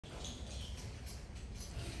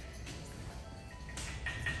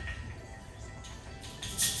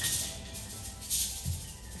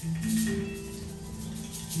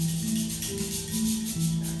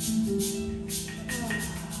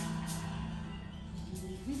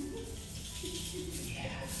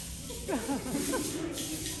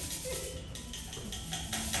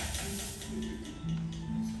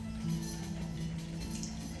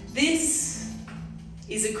This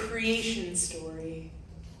is a creation story.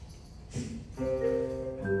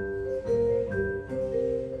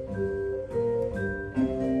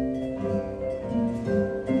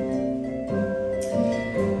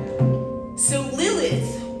 So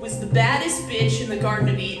Lilith was the baddest bitch in the Garden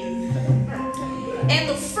of Eden. And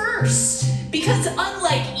the first, because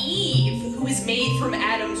unlike Eve, who was made from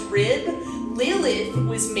Adam's rib, Lilith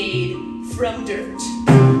was made from dirt.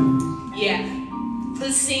 Yeah,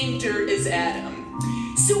 the same dirt as Adam.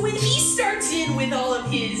 So when he starts in with all of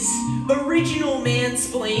his original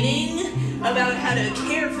mansplaining about how to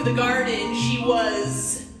care for the garden, she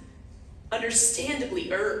was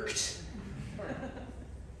understandably irked.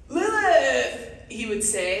 Lilith, he would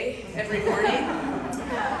say every morning.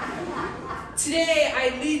 Today I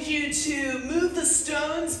need you to move the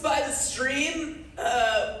stones by the stream,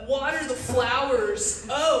 water the flowers.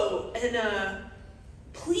 Oh, and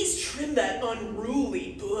please trim that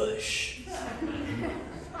unruly bush.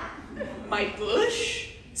 My bush?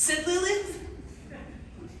 Said Lilith.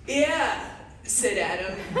 Yeah, said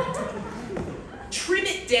Adam. Trim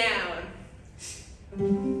it down.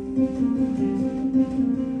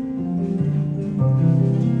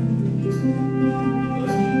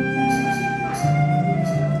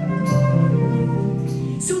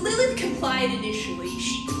 So Lilith complied initially.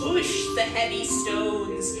 She pushed the heavy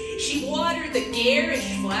stones. She watered the garish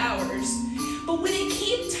flowers. But when it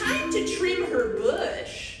came time to trim her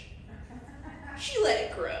bush, she let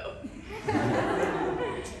it grow.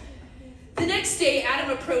 The next day,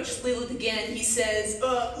 Adam approached Lilith again. He says,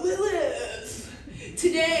 Lilith,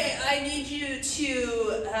 today I need you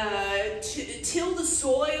to till the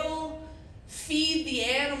soil, feed the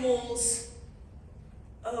animals.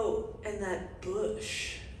 Oh, and that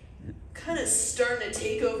bush. Kind of starting to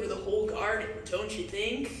take over the whole garden, don't you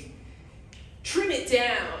think? Trim it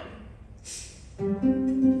down.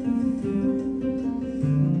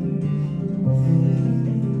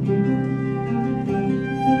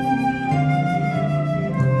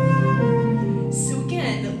 So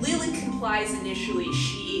again, Lilith complies initially.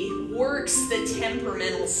 She works the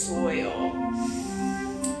temperamental soil.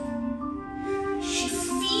 She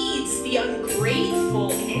feeds the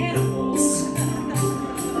ungrateful animals.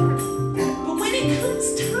 But when it comes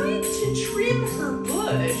time to trim her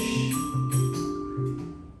bush,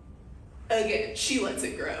 again, she lets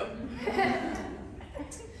it grow.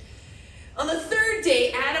 On the third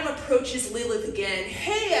day, Adam approaches Lilith again.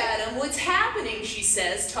 Hey, Adam, what's happening? She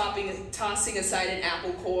says, tossing aside an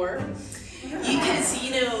apple core. Because,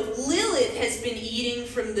 Lilith has been eating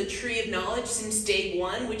from the tree of knowledge since day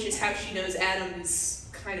one, which is how she knows Adam is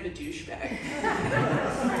kind of a douchebag.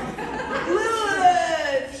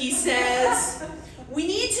 Lilith, he says, we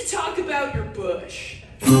need to talk about your bush.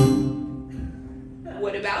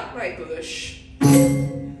 What about my bush?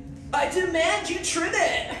 I demand you trim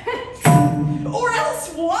it. Or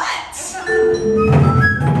else what?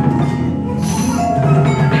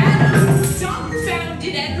 Adam,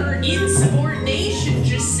 dumbfounded at her insubordination,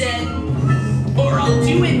 just said, or I'll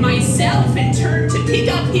do it myself, and turned to pick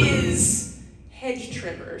up his hedge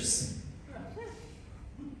trimmers.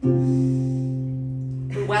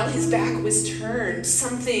 And while his back was turned,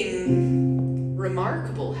 something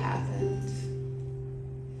remarkable happened.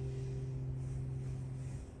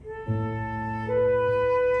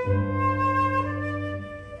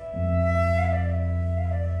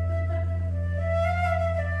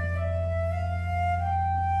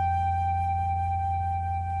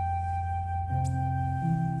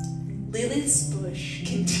 Lilith's bush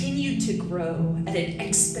continued to grow at an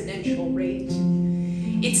exponential rate.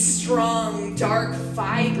 Its strong, dark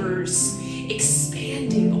fibers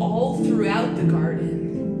expanding all throughout the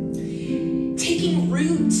garden, taking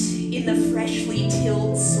root in the freshly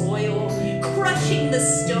tilled soil, crushing the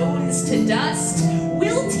stones to dust,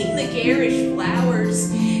 wilting the garish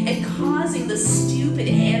flowers, and causing the stupid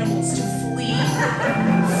animals to flee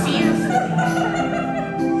fearfully.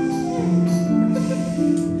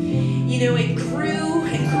 It grew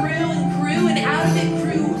and grew and grew, and out of it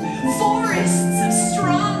grew forests of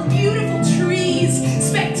strong, beautiful trees,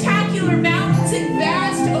 spectacular mountains and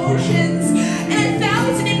vast oceans, and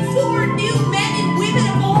 1,004 new men and women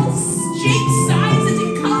of all shapes, sizes,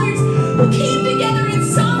 and colors who came together in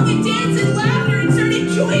song and dance and laughter and started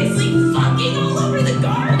joyously fucking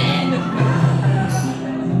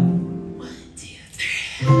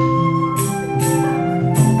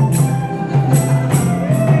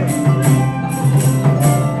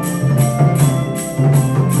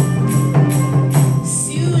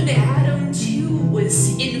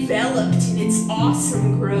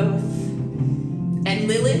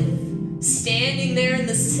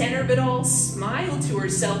the center of it all, smiled to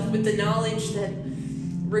herself with the knowledge that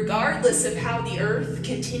regardless of how the earth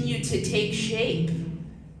continued to take shape,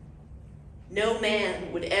 no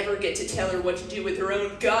man would ever get to tell her what to do with her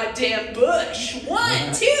own goddamn bush.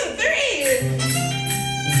 1, 2, 3!